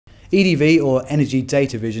EDV, or Energy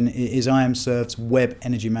DataVision, is IMServ's web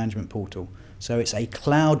energy management portal. So it's a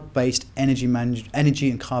cloud-based energy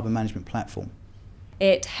and carbon management platform.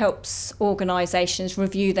 It helps organisations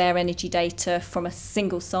review their energy data from a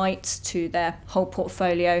single site to their whole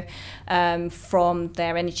portfolio, from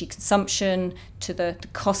their energy consumption to the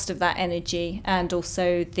cost of that energy and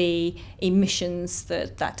also the emissions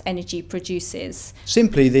that energy produces.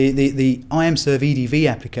 Simply, the IMServ EDV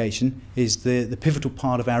application is the pivotal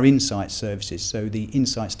part of our insight services, so the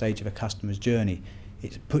insight stage of a customer's journey.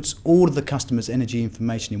 It puts all of the customer's energy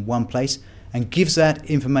information in one place and gives that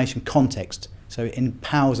information context. So it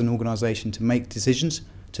empowers an organisation to make decisions,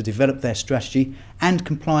 to develop their strategy and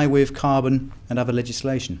comply with carbon and other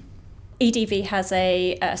legislation. EDV has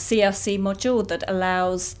a CRC module that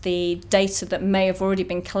allows the data that may have already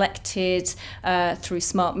been collected through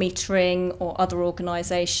smart metering or other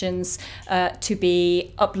organisations to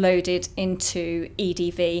be uploaded into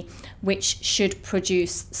EDV, which should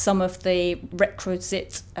produce some of the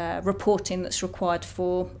requisite reporting that's required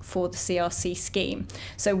for the CRC scheme.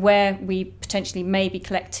 So where we potentially may be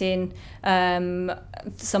collecting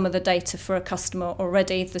some of the data for a customer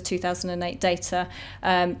already, the 2008 data,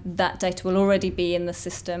 that data will already be in the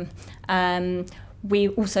system. We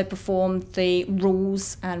also perform the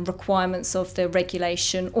rules and requirements of the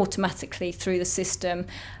regulation automatically through the system,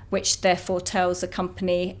 which therefore tells a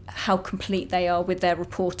company how complete they are with their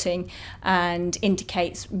reporting and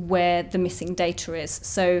indicates where the missing data is.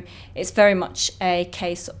 So it's very much a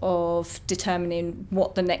case of determining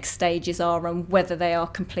what the next stages are and whether they are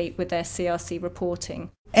complete with their CRC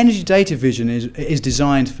reporting. Energy DataVision is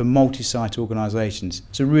designed for multi-site organisations,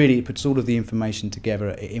 so really it puts all of the information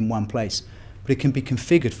together in one place, but it can be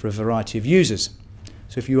configured for a variety of users.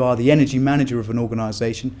 So if you are the energy manager of an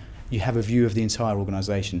organisation, you have a view of the entire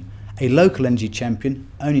organisation. A local energy champion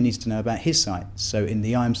only needs to know about his site, so in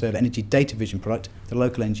the IMServ Energy DataVision product, the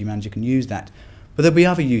local energy manager can use that. But there'll be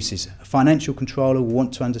other uses. A financial controller will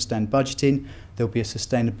want to understand budgeting, there'll be a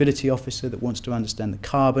sustainability officer that wants to understand the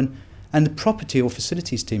carbon, and the property or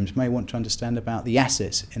facilities teams may want to understand about the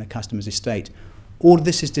assets in a customer's estate. All of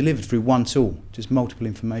this is delivered through one tool, just multiple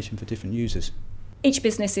information for different users. Each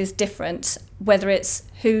business is different, whether it's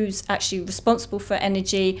who's actually responsible for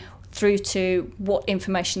energy through to what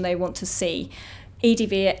information they want to see.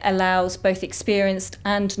 EDV allows both experienced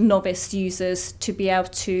and novice users to be able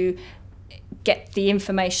to get the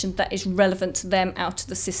information that is relevant to them out of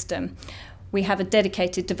the system. We have a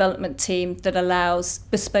dedicated development team that allows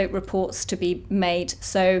bespoke reports to be made,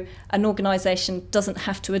 so an organisation doesn't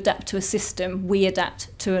have to adapt to a system, we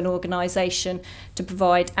adapt to an organisation to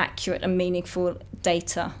provide accurate and meaningful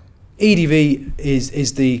data. EDV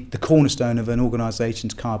is the cornerstone of an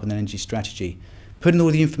organisation's carbon and energy strategy. Putting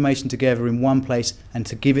all the information together in one place and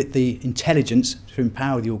to give it the intelligence to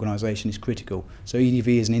empower the organisation is critical. So EDV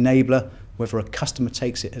is an enabler, whether a customer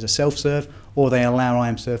takes it as a self-serve or they allow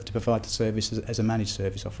IMServ to provide the service as a managed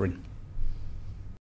service offering.